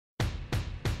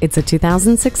It's a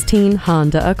 2016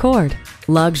 Honda Accord.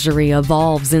 Luxury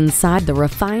evolves inside the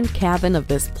refined cabin of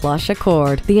this plush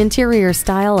Accord. The interior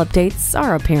style updates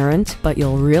are apparent, but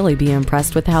you'll really be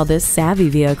impressed with how this savvy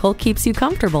vehicle keeps you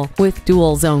comfortable with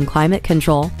dual-zone climate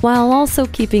control, while also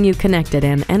keeping you connected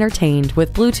and entertained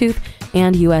with Bluetooth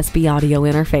and USB audio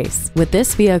interface. With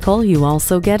this vehicle, you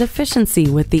also get efficiency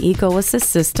with the Eco Assist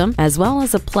system, as well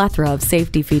as a plethora of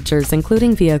safety features,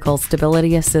 including vehicle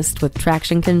stability assist with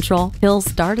traction control, hill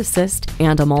start assist,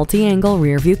 and a multi-angle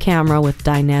rear-view camera with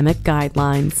dynamic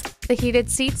guidelines. The heated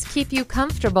seats keep you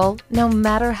comfortable no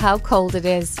matter how cold it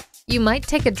is. You might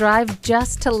take a drive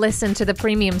just to listen to the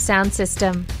premium sound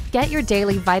system. Get your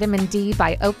daily vitamin D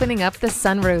by opening up the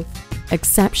sunroof.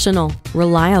 Exceptional,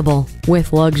 reliable,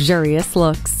 with luxurious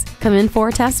looks. Come in for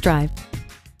a test drive.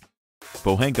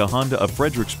 Pohanka Honda of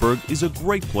Fredericksburg is a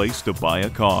great place to buy a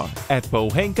car at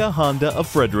Pohanka Honda of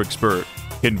Fredericksburg,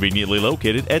 conveniently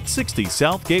located at 60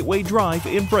 South Gateway Drive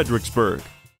in Fredericksburg.